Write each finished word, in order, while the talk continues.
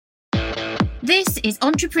This is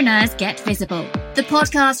Entrepreneurs Get Visible, the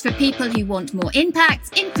podcast for people who want more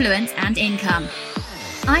impact, influence, and income.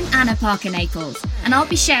 I'm Anna Parker Naples, and I'll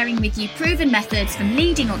be sharing with you proven methods from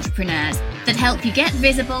leading entrepreneurs that help you get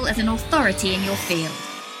visible as an authority in your field.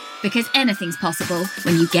 Because anything's possible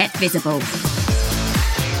when you get visible.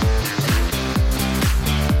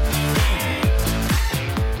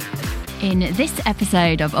 In this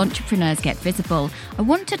episode of Entrepreneurs Get Visible, I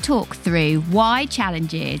want to talk through why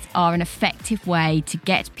challenges are an effective way to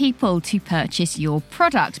get people to purchase your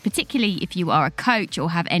product, particularly if you are a coach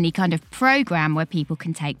or have any kind of program where people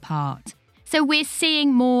can take part. So we're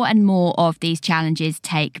seeing more and more of these challenges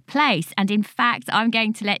take place. And in fact, I'm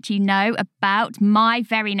going to let you know about my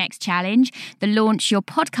very next challenge, the Launch Your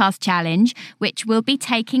Podcast Challenge, which will be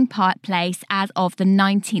taking place as of the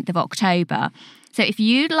 19th of October. So if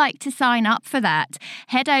you'd like to sign up for that,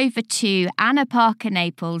 head over to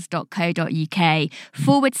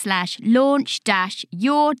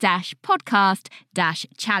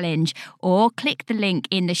annaparkernaples.co.uk/launch-your-podcast-challenge or click the link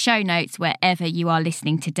in the show notes wherever you are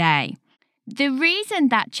listening today. The reason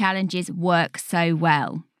that challenges work so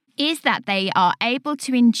well is that they are able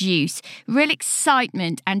to induce real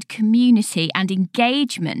excitement and community and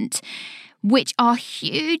engagement, which are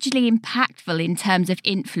hugely impactful in terms of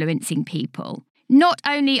influencing people. Not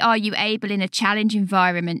only are you able in a challenge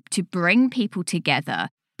environment to bring people together,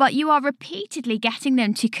 but you are repeatedly getting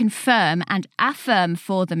them to confirm and affirm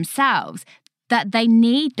for themselves that they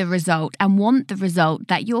need the result and want the result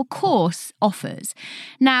that your course offers.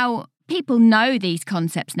 Now, people know these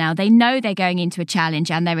concepts now. They know they're going into a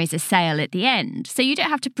challenge and there is a sale at the end. So you don't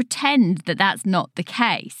have to pretend that that's not the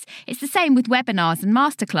case. It's the same with webinars and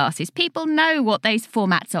masterclasses. People know what those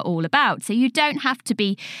formats are all about. So you don't have to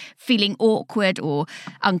be feeling awkward or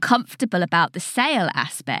uncomfortable about the sale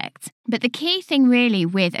aspect. But the key thing really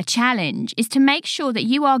with a challenge is to make sure that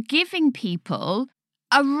you are giving people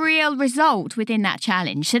a real result within that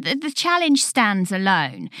challenge, so that the challenge stands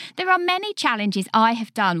alone. There are many challenges I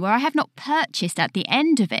have done where I have not purchased at the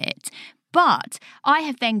end of it, but I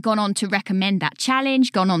have then gone on to recommend that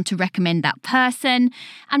challenge, gone on to recommend that person.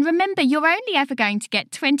 And remember, you're only ever going to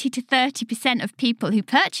get 20 to 30% of people who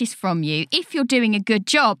purchase from you if you're doing a good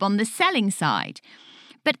job on the selling side.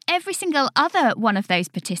 But every single other one of those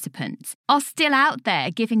participants are still out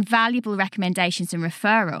there giving valuable recommendations and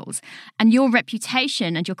referrals, and your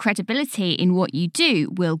reputation and your credibility in what you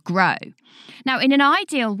do will grow. Now, in an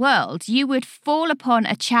ideal world, you would fall upon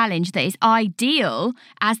a challenge that is ideal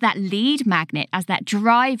as that lead magnet, as that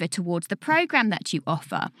driver towards the program that you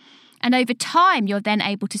offer. And over time, you're then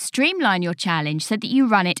able to streamline your challenge so that you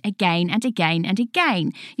run it again and again and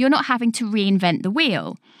again. You're not having to reinvent the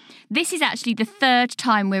wheel. This is actually the third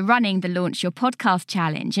time we're running the Launch Your Podcast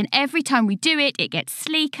Challenge. And every time we do it, it gets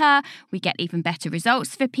sleeker. We get even better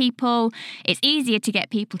results for people. It's easier to get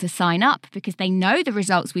people to sign up because they know the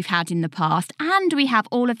results we've had in the past. And we have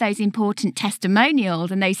all of those important testimonials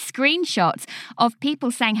and those screenshots of people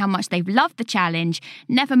saying how much they've loved the challenge,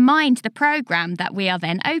 never mind the program that we are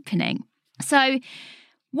then opening. So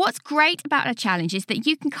what's great about a challenge is that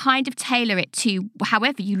you can kind of tailor it to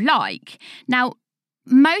however you like. Now,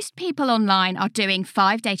 most people online are doing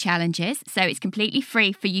 5-day challenges, so it's completely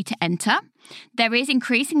free for you to enter. There is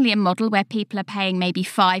increasingly a model where people are paying maybe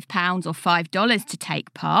 £5 or $5 to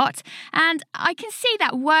take part, and I can see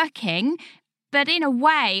that working. But in a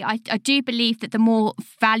way, I do believe that the more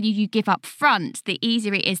value you give up front, the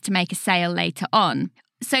easier it is to make a sale later on.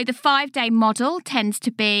 So the 5-day model tends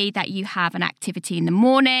to be that you have an activity in the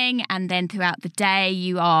morning and then throughout the day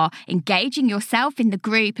you are engaging yourself in the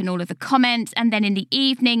group and all of the comments, and then in the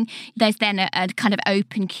evening there's then a kind of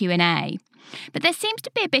open Q&A. But there seems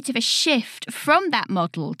to be a bit of a shift from that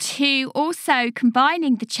model to also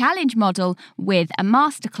combining the challenge model with a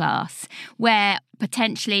masterclass, where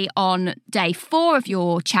potentially on day 4 of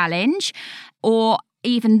your challenge or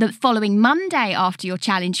even the following Monday after your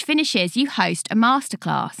challenge finishes, you host a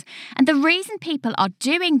masterclass. And the reason people are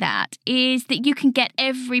doing that is that you can get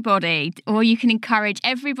everybody, or you can encourage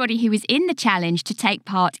everybody who is in the challenge to take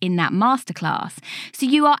part in that masterclass. So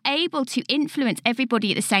you are able to influence everybody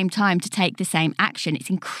at the same time to take the same action. It's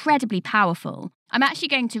incredibly powerful. I'm actually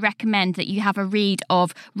going to recommend that you have a read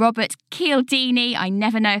of Robert Cialdini. I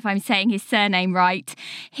never know if I'm saying his surname right.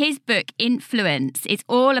 His book, Influence, is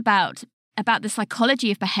all about the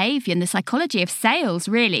psychology of behaviour and the psychology of sales,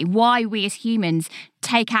 really, why we as humans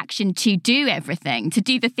take action to do everything, to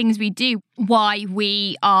do the things we do, why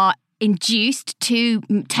we are induced to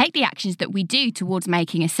take the actions that we do towards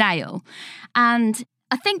making a sale. And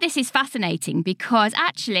I think this is fascinating because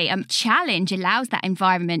actually a challenge allows that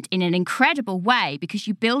environment in an incredible way because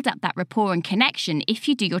you build up that rapport and connection if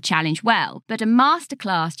you do your challenge well. But a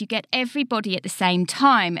masterclass, you get everybody at the same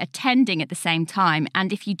time, attending at the same time.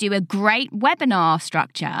 And if you do a great webinar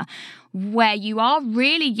structure where you are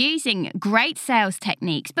really using great sales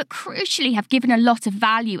techniques, but crucially have given a lot of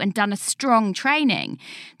value and done a strong training,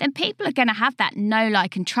 then people are going to have that know,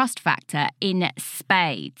 like and trust factor in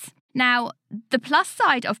spades. Now, the plus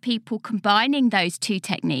side of people combining those two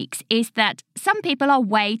techniques is that some people are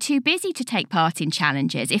way too busy to take part in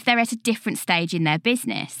challenges if they're at a different stage in their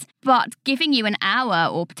business. But giving you an hour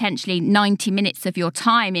or potentially 90 minutes of your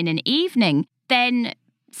time in an evening, then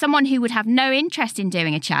someone who would have no interest in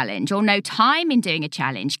doing a challenge or no time in doing a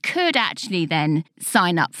challenge could actually then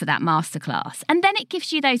sign up for that masterclass. And then it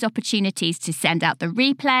gives you those opportunities to send out the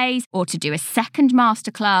replays or to do a second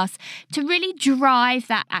masterclass to really drive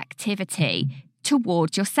that activity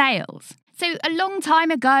towards your sales. So a long time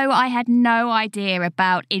ago, I had no idea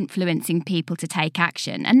about influencing people to take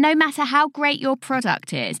action. And no matter how great your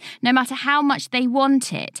product is, no matter how much they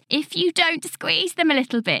want it, if you don't squeeze them a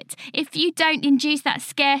little bit, if you don't induce that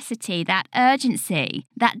scarcity, that urgency,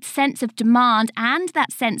 that sense of demand and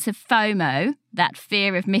that sense of FOMO, that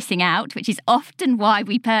fear of missing out, which is often why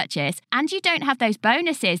we purchase, and you don't have those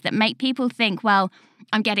bonuses that make people think, well,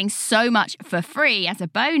 I'm getting so much for free as a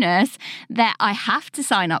bonus that I have to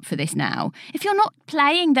sign up for this now. If you're not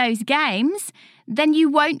playing those games, then you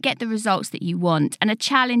won't get the results that you want. And a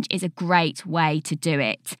challenge is a great way to do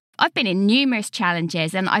it. I've been in numerous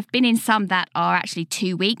challenges and I've been in some that are actually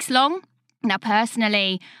 2 weeks long. Now,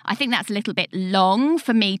 personally, I think that's a little bit long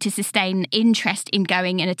for me to sustain interest in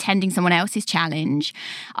going and attending someone else's challenge.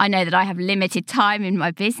 I know that I have limited time in my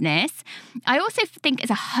business. I also think as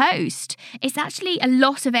a host, it's actually a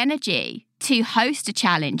lot of energy to host a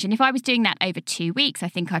challenge. And if I was doing that over 2 weeks, I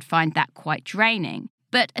think I'd find that quite draining.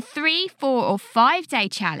 But a 3, 4 or 5 day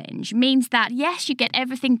challenge means that, yes, you get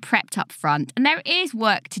everything prepped up front and there is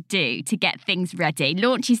work to do to get things ready.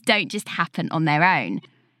 Launches don't just happen on their own.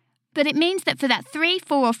 But it means that for that 3,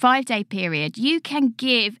 4 or 5 day period, you can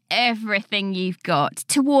give everything you've got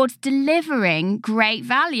towards delivering great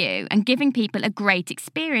value and giving people a great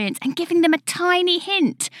experience and giving them a tiny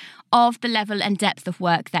hint of the level and depth of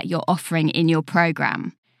work that you're offering in your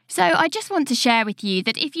program. So I just want to share with you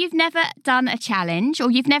that if you've never done a challenge or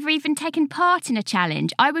you've never even taken part in a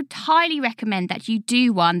challenge, I would highly recommend that you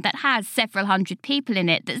do one that has several hundred people in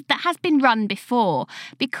it, that has been run before,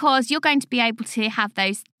 because you're going to be able to have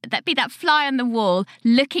that fly on the wall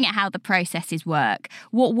looking at how the processes work,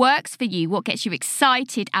 what works for you, what gets you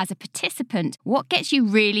excited as a participant, what gets you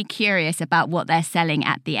really curious about what they're selling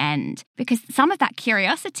at the end. Because some of that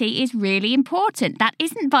curiosity is really important. That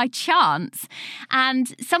isn't by chance.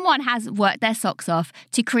 And someone has worked their socks off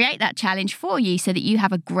to create that challenge for you so that you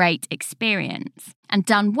have a great experience. And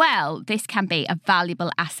done well, this can be a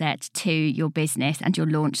valuable asset to your business and your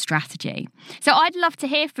launch strategy. So I'd love to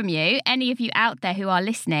hear from you, any of you out there who are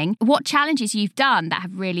listening, what challenges you've done that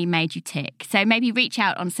have really made you tick. So maybe reach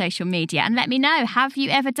out on social media and let me know, have you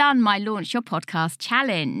ever done my Launch Your Podcast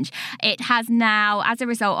challenge? It has now, as a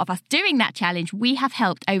result of us doing that challenge, we have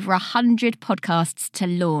helped over 100 podcasts to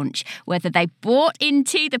launch, whether they bought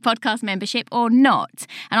into the podcast membership or not.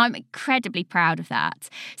 And I'm incredibly proud of that.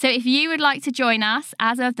 So if you would like to join us,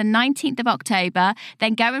 as of the 19th of October,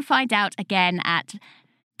 then go and find out again at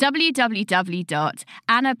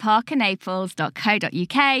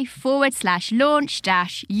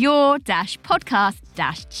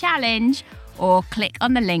www.annaparkernaples.co.uk/launch-your-podcast-challenge or click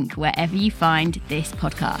on the link wherever you find this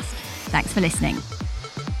podcast. Thanks for listening.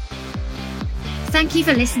 Thank you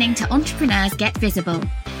for listening to Entrepreneurs Get Visible.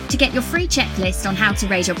 To get your free checklist on how to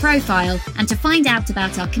raise your profile and to find out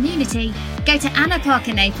about our community, go to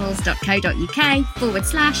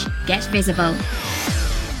annaparkernaples.co.uk/get visible.